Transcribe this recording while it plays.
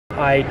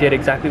I did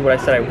exactly what I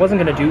said I wasn't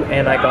gonna do,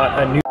 and I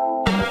got a new...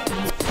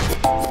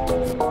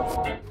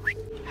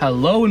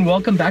 Hello and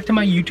welcome back to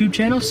my YouTube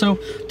channel. So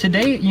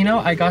today, you know,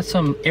 I got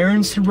some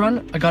errands to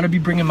run. I gotta be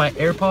bringing my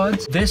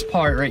AirPods. This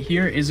part right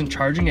here isn't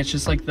charging. It's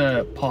just like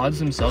the pods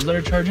themselves that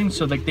are charging.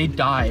 So like they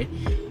die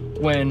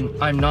when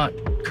I'm not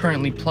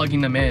currently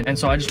plugging them in. And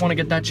so I just want to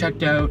get that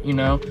checked out, you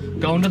know,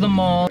 going to the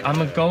mall.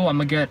 I'm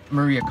gonna get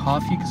Maria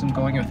coffee because I'm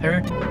going with her.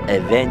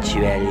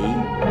 Eventually.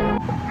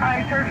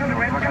 Hi, sir, to the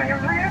way, what can I get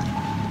for you?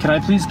 Can I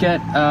please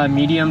get a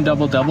medium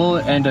double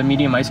and a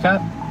medium ice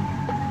cap?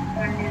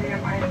 A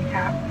medium ice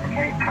cap.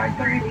 Okay,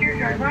 532,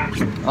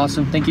 driver.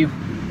 Awesome, thank you.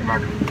 You're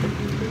welcome.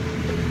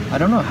 I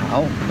don't know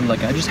how, but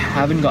like I just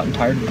haven't gotten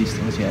tired of these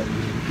things yet.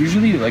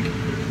 Usually like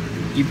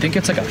you'd think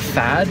it's like a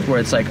fad where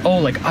it's like, oh,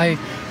 like I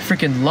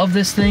freaking love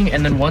this thing,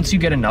 and then once you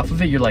get enough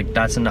of it, you're like,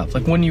 that's enough.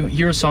 Like when you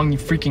hear a song you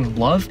freaking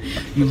love,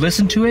 you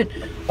listen to it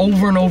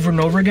over and over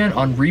and over again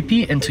on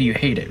repeat until you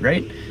hate it,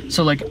 right?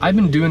 So like I've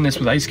been doing this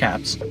with ice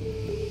caps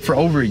for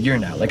over a year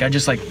now. Like I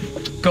just like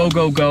go.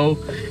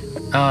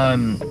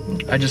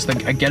 I just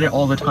like I get it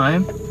all the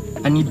time,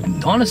 and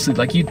you honestly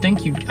like you'd think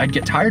I'd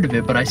get tired of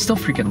it, but I still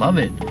freaking love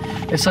it.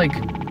 It's like,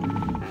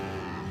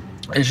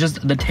 it's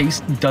just the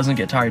taste doesn't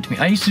get tired to me.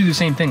 I used to do the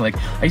same thing. Like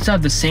I used to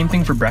have the same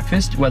thing for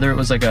breakfast, whether it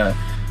was like a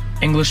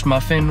English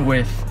muffin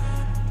with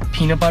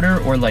peanut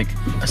butter or like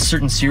a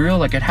certain cereal.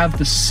 Like I'd have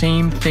the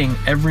same thing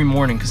every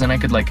morning because then I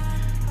could like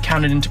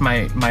count it into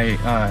my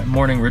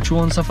morning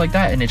ritual and stuff like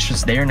that, and it's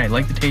just there and I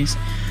like the taste.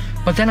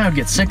 But then I would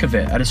get sick of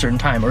it at a certain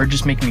time, or it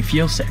just make me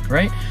feel sick,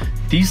 right?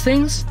 These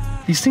things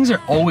are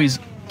always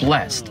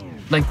blessed.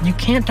 Like you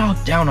can't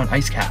talk down on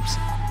ice caps.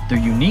 They're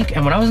unique,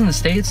 and when I was in the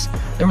States,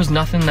 there was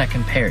nothing that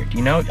compared,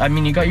 you know? I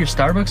mean, you got your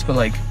Starbucks, but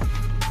like,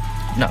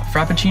 no,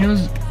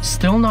 Frappuccino's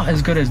still not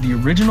as good as the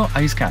original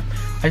ice cap.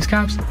 Ice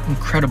cap's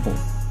incredible.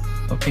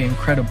 Okay,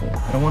 incredible.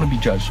 I don't want to be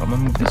judged, so I'm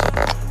gonna move this.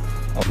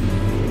 Oh.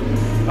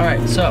 All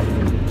right, so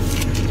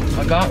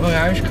I got my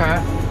Irish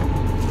cap.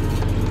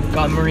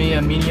 Got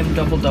Maria medium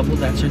double,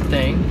 that's her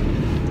thing.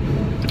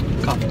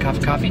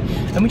 Coffee.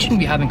 And we shouldn't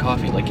be having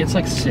coffee. Like it's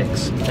like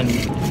 6, and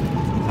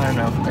I don't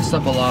know. I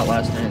slept a lot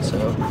last night,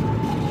 so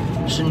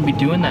I shouldn't be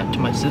doing that to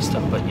my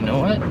system. But you know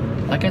what?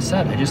 Like I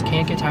said, I just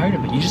can't get tired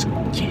of it. You just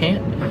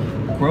can't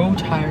grow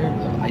tired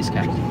of ice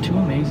caps. It's too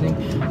amazing.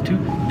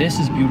 This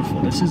is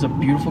beautiful. This is a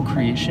beautiful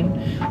creation.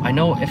 I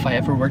know if I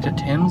ever worked at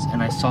Tim's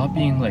and I saw it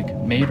being like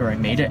made, or I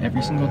made it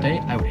every single day,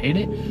 I would hate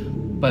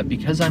it. But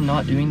because I'm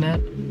not doing that,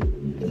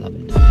 I love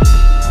it.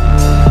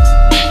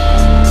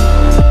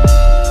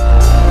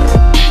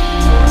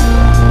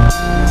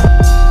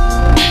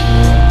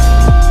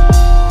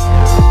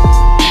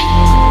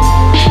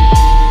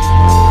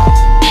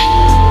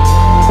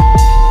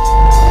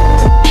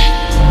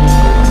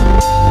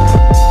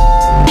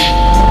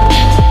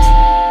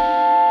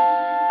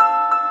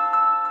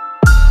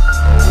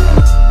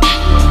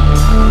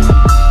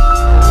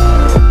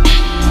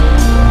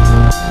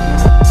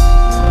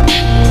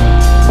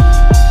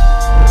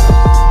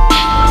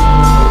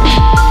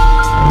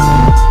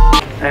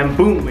 And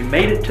boom, we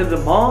made it to the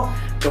mall.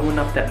 Going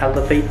up the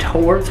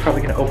elevator. It's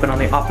probably gonna open on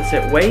the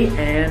opposite way.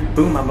 And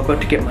boom, I'm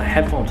about to get my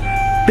headphones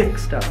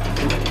fixed up.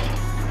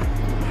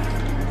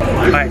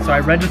 Alright, so I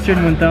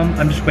registered with them.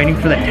 I'm just waiting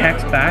for the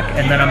text back,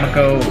 and then I'm gonna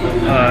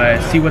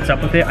go see what's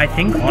up with it. I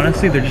think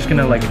honestly they're just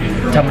gonna like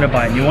tell me to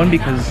buy a new one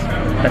because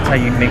that's how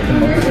you make the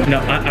most. No,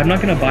 I'm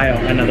not gonna buy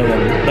another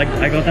one. Like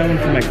I got that one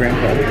for my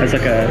grandpa as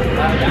like a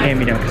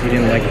hand-me-down because he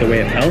didn't like the way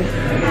it felt.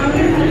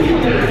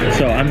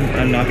 So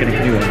I'm not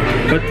gonna do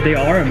one. But they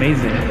are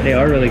amazing. They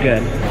are really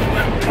good.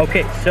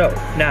 Okay, so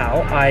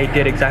now I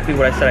did exactly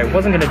what I said I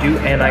wasn't gonna do,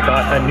 and I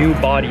got a new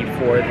body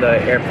for the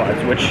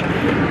AirPods, which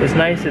is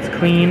nice, it's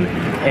clean,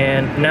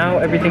 and now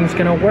everything's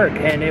gonna work.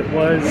 And it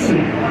was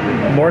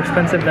more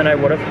expensive than I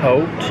would have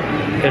hoped.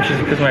 It's just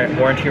because my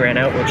warranty ran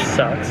out, which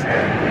sucks.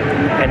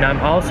 And I'm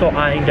also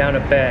eyeing down a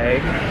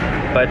bag,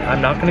 but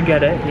I'm not gonna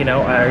get it. You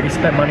know, I already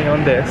spent money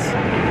on this.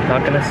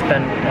 Not gonna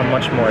spend on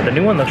much more. The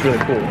new one looks really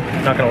cool.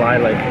 Not gonna lie,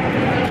 like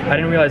I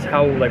didn't realize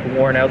how like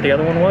worn out the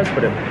other one was,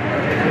 but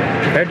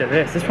compared to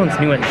this one's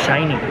new and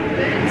shiny.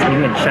 It's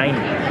new and shiny.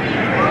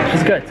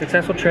 It's good.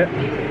 Successful trip.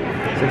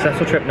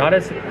 Successful trip. Not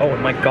as, oh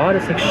my god,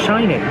 it's like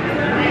shining.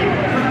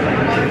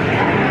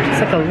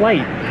 It's like a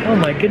light. Oh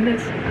my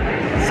goodness.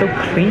 It's so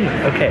clean.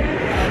 Okay.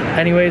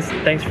 Anyways,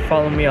 thanks for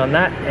following me on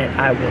that, and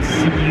I will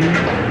see you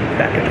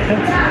back at the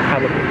house,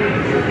 probably.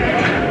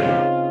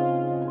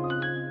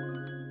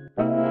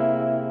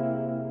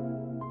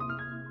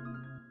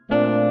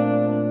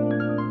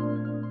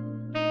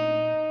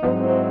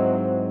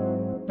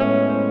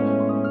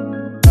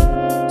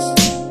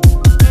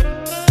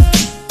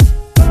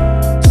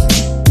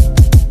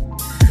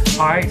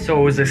 Alright, so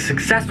it was a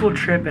successful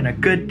trip and a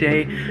good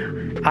day.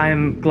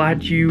 I'm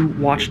glad you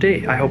watched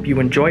it. I hope you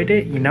enjoyed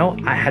it. You know,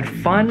 I had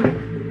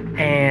fun,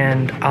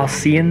 and I'll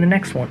see you in the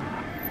next one.